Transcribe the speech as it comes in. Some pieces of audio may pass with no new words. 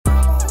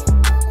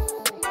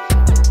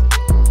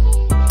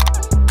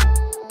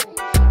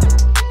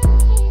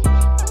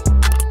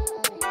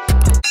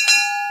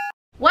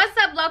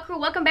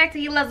back to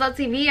Youngboy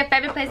TV, your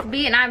favorite place to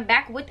be, and I'm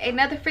back with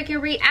another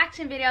freaking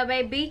reaction video,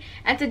 baby.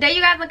 And today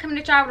you guys are coming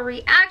to try with a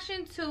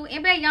reaction to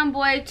NBA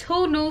Youngboy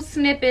 2 new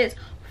snippets,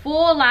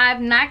 full live,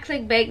 not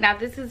clickbait. Now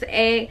this is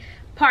a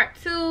part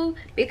 2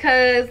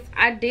 because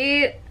I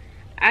did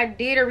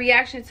a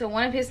reaction to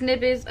one of his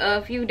snippets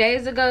a few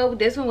days ago.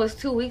 This one was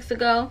 2 weeks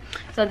ago,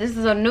 so this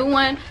is a new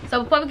one.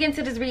 So before we get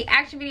into this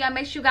reaction video,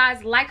 make sure you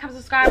guys like, comment,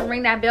 subscribe, and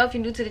ring that bell if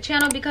you're new to the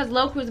channel, because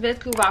Low Crew is the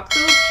best crew of all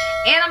crews.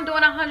 And I'm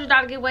doing a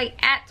 $100 giveaway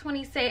at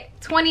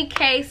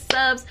 20K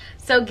subs,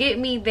 so get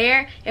me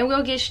there and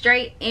we'll get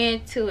straight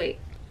into it.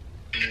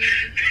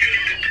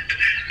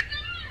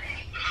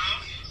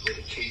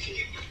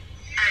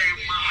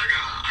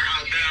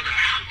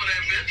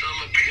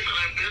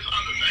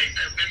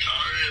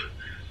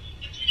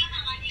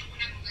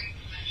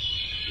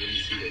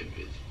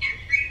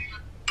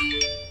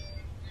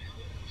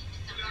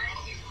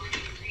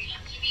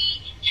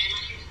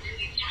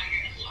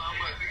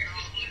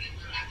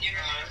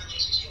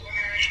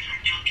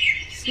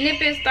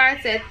 Snippet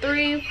starts at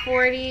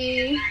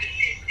 3:40.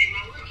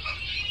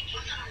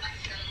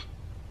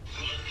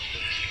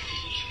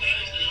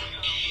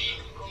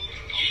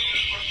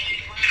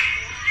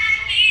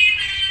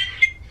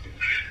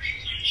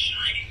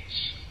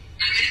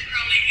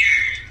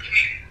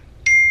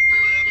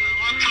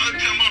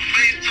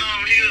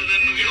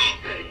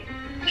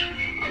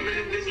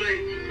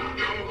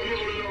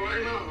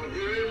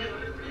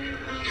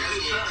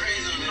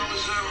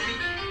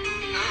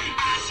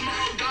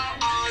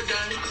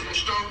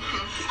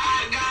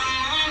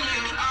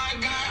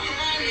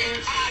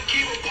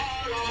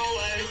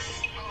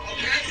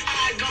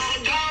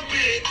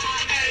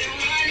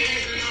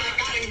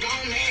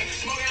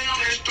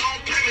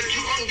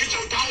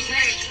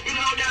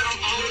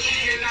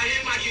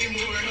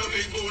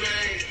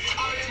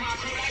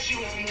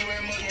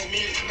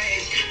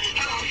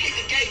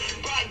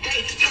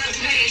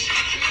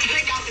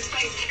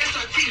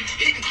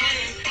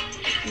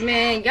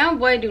 Man,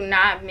 Youngboy do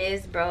not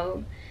miss,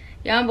 bro.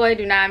 Youngboy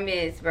do not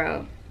miss,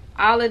 bro.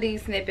 All of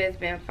these snippets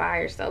been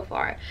fire so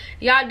far.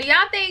 Y'all, do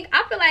y'all think,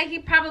 I feel like he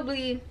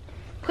probably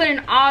put in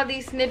all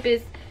these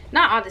snippets,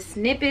 not all the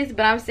snippets,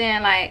 but I'm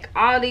saying like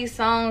all these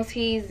songs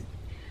he's,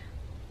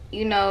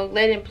 you know,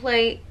 letting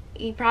play,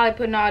 he probably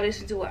putting all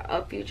this into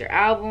a future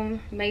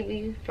album,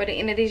 maybe for the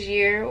end of this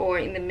year or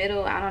in the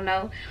middle, I don't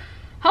know.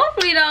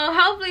 Hopefully though,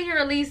 hopefully he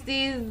released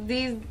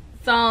these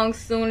songs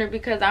sooner,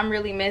 because I'm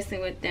really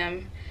messing with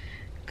them.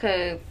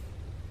 Cause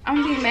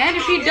I'm gonna be mad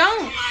if you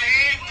don't.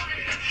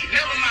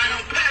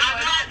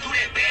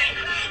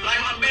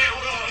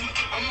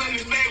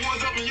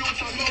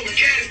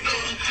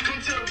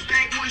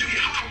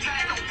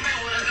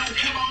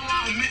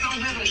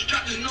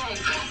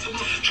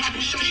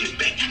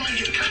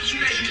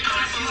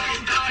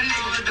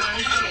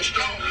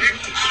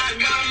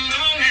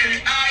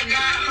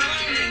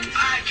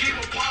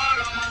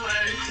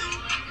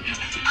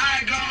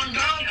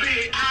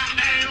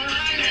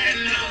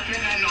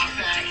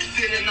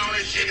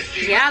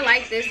 Yeah, I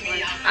like this one.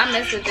 I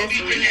mess with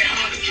this one.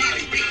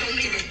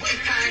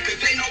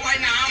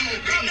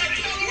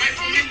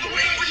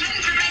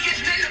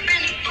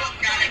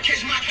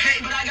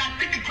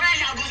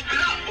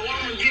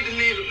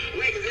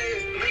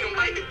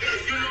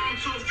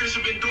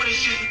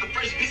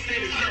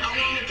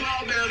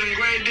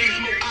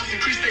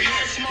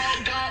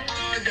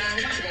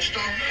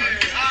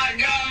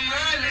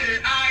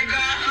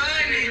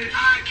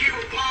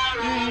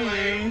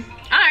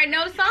 I already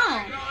know the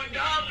song.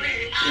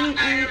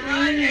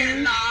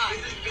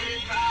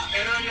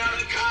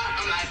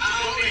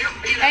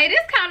 Hey,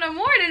 this kind of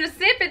more than a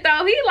snippet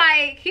though.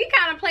 He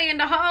kind of playing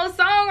the whole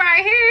song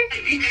right here.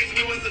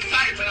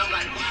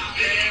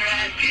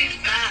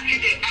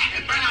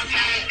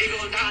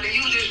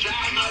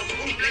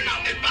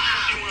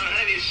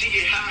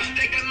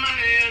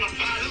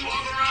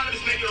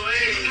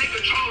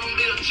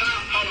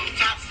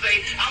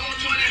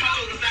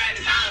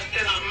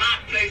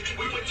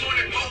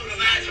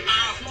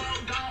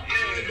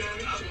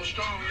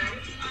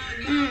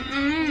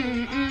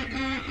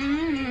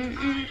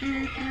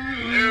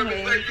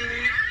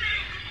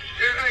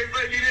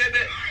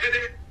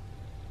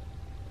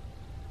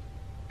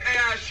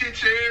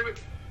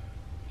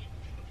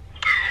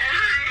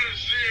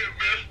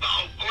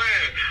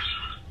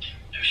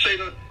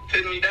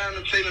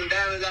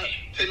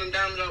 Take them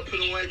down and put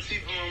them white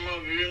teeth on my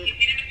real.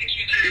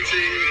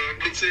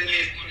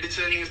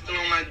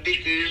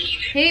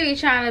 He be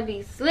trying to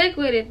be slick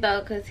with it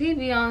though, cause he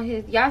be on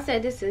his, y'all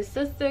said this is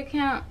sister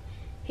account.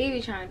 He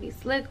be trying to be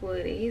slick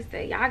with it. He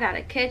said, y'all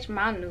gotta catch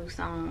my new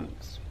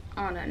songs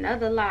on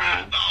another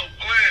live.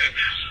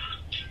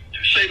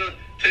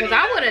 Cause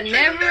I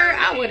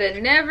would have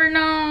never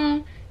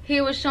known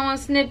he was showing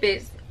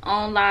snippets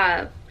on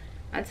live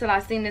until I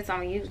seen this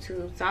on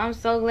YouTube. So I'm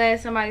so glad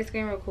somebody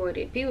screen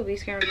recorded. People be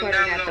screen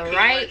recording at the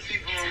right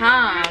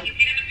time.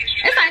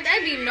 It's like they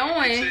be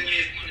knowing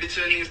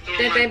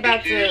that they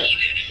about to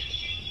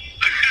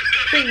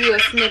preview a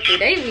snippet.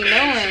 They be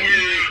knowing.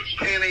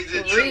 For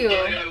real.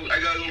 I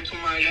gotta go put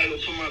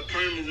my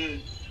permits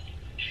in.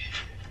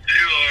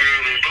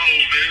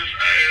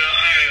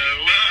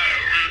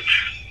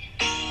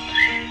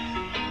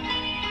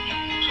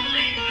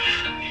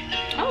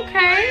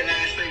 Okay.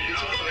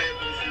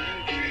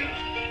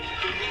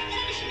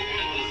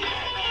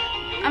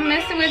 I'm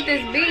messing with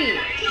this beat.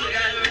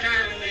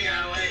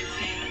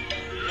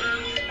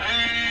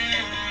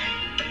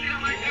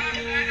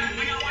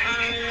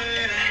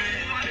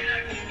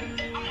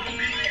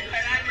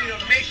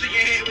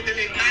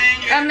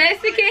 A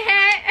Mexican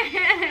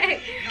hat.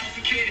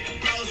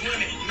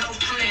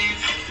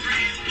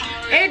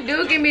 It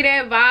do give me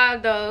that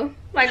vibe though,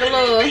 like a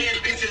little.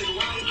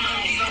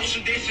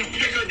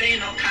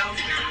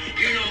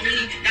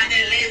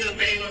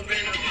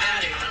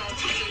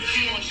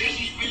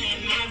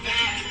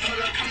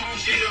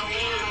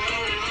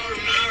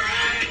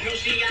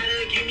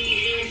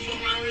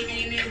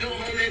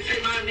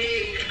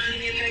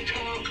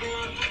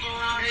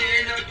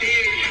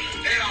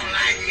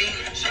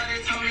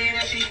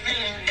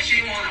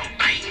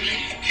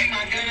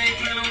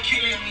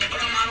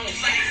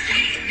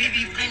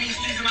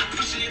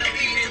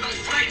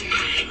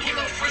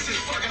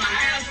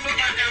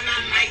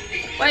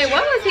 Wait,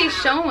 what was he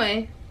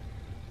showing?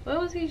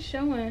 What was he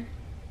showing?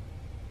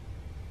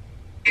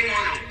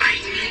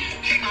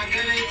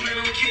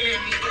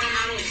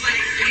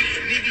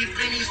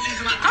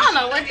 I don't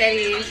know what that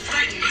is.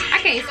 I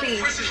can't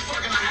see.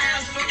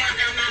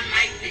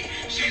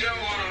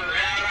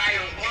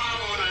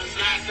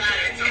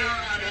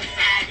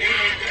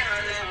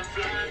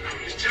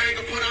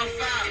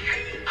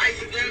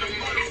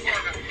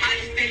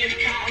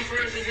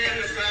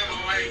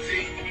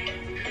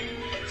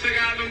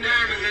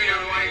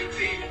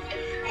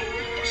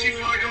 She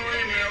fucking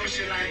with me, oh,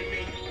 she like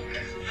me.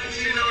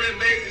 She know that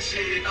basic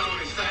shit don't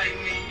excite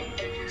me.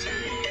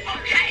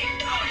 Okay.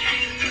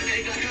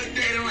 Take a good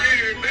day to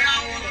every day.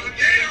 I want to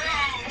get it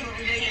wrong.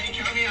 They can't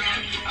count me out.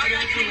 I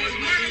got too much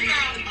money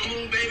now. I'm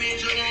a baby,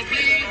 just gon'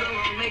 please. I'm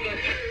gonna make a.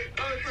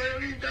 I'm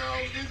saying these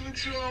dogs, this what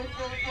you on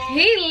for.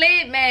 He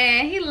lit,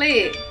 man. He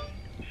lit.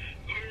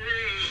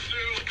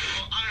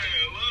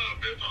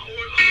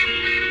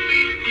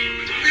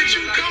 Bitch,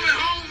 you coming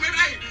home, man.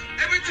 Hey,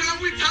 every time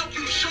we talk,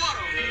 you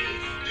shorter.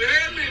 You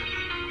hear me?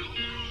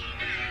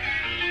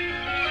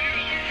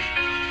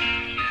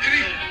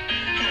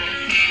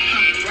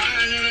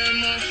 Riding in that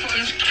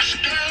motherfucking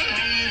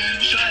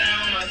shut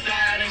on my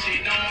side and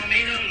she don't want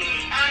me to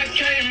lose. I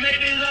can't make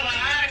this up,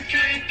 I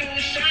can't do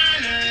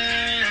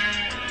shining.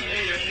 Yeah,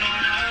 you know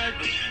how I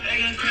do.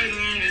 Acting crazy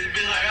in this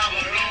bitch like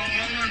I belong.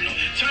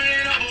 Turn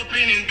it up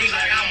in this bitch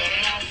like I'm a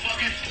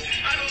motherfucking fool.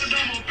 I go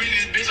dumb up in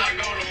this bitch, I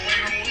go to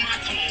wait room with my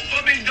tool.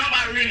 But bitch dumb,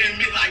 I really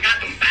bitch like got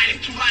them bodies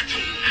 2 by 2.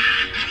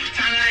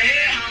 Time to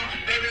head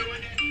home, baby,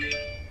 with that.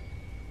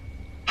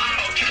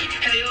 Okay,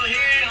 hey, your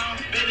head on,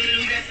 baby,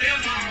 lose that cell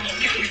phone.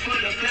 Okay, we put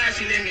the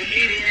flash and then we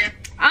hit it.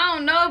 I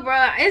don't know,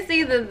 bro. It's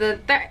either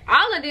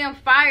all of them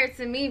fire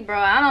to me, bro.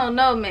 I don't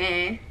know,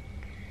 man.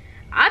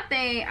 I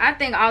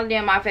think all of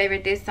them my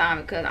favorite this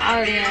time because all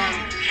of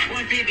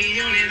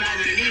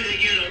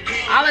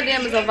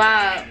them is a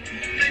vibe.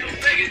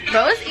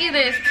 Bro, it's either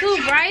it's too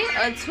bright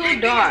or too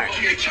dark.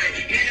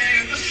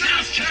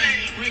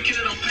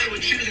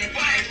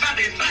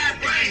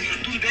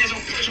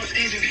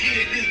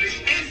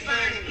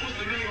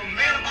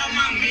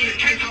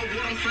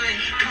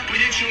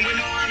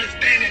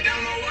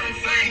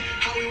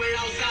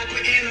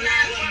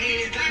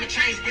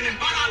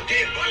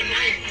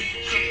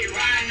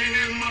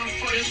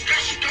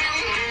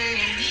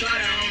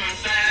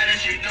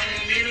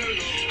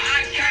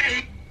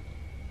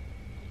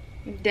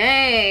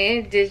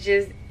 Dang, it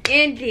just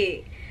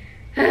ended.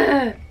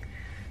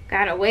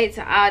 Gotta wait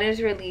till all this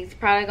release.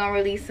 Probably gonna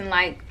release in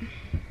like,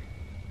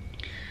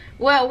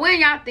 well, when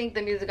y'all think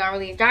the music gonna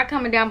release? Y'all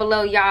comment down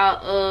below,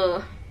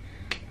 y'all.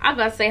 I was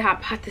about to say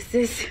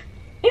hypothesis.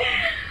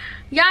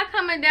 Y'all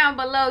comment down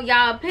below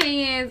y'all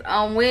opinions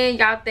on when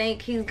y'all think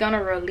he's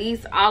gonna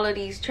release all of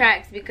these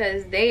tracks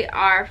because they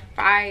are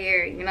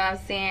fire. You know what I'm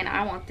saying?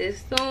 I want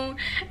this soon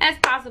as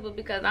possible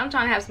because I'm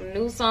trying to have some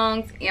new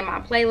songs in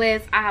my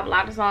playlist. I have a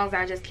lot of songs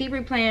I just keep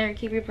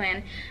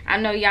replaying. I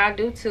know y'all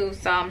do too,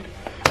 so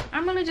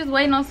I'm really just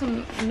waiting on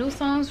some new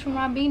songs from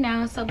YB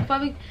now. So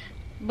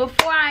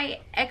before I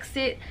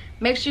exit,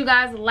 make sure you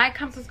guys like,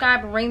 comment,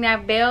 subscribe, and ring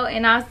that bell,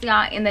 and I'll see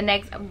y'all in the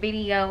next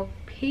video.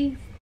 Peace.